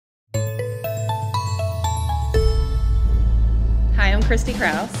Christy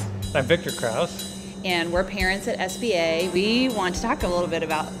Krause. I'm Victor Krause. And we're parents at SBA. We want to talk a little bit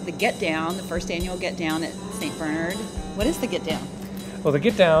about the Get Down, the first annual Get Down at St. Bernard. What is the Get Down? Well, the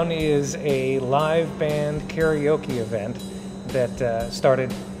Get Down is a live band karaoke event that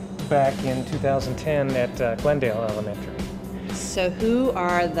started back in 2010 at Glendale Elementary. So who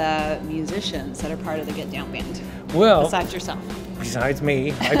are the musicians that are part of the Get Down band? Well, besides yourself. Besides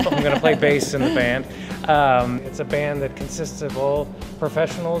me, I'm going to play bass in the band. It's a band that consists of all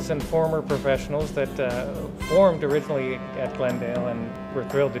professionals and former professionals that formed originally at Glendale, and we're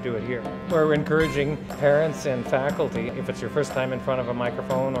thrilled to do it here. We're encouraging parents and faculty, if it's your first time in front of a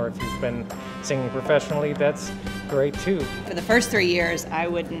microphone or if you've been singing professionally, that's great too. For the first 3 years, I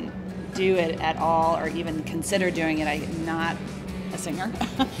wouldn't do it at all or even consider doing it. I'm not a singer.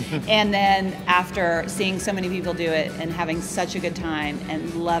 And then after seeing so many people do it and having such a good time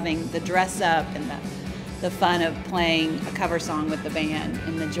and loving the dress up and the fun of playing a cover song with the band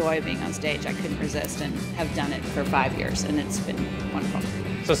and the joy of being on stage, I couldn't resist and have done it for 5 years, and it's been wonderful.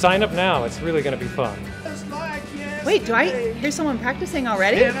 So sign up now, it's really going to be fun. Wait, do I hear someone practicing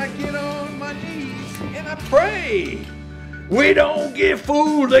already? And I get on my knees and I pray we don't get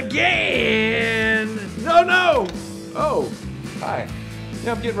fooled again. No. Oh, hi.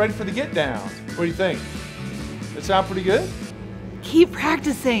 Yeah, I'm getting ready for the Get Down. What do you think? It sound pretty good? Keep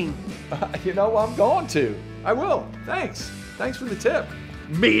practicing. You know, I'm going to. I will. Thanks. Thanks for the tip.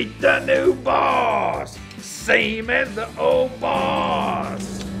 Meet the new boss. Same as the old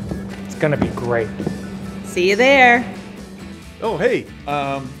boss. It's going to be great. See you there. Oh, hey,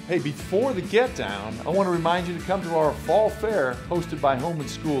 before the Get Down, I want to remind you to come to our fall fair hosted by Home and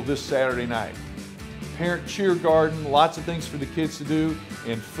School this Saturday night. Parent cheer garden, lots of things for the kids to do,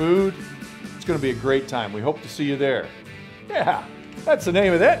 and food. It's going to be a great time. We hope to see you there. Yeah, that's the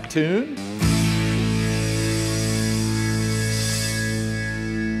name of that tune.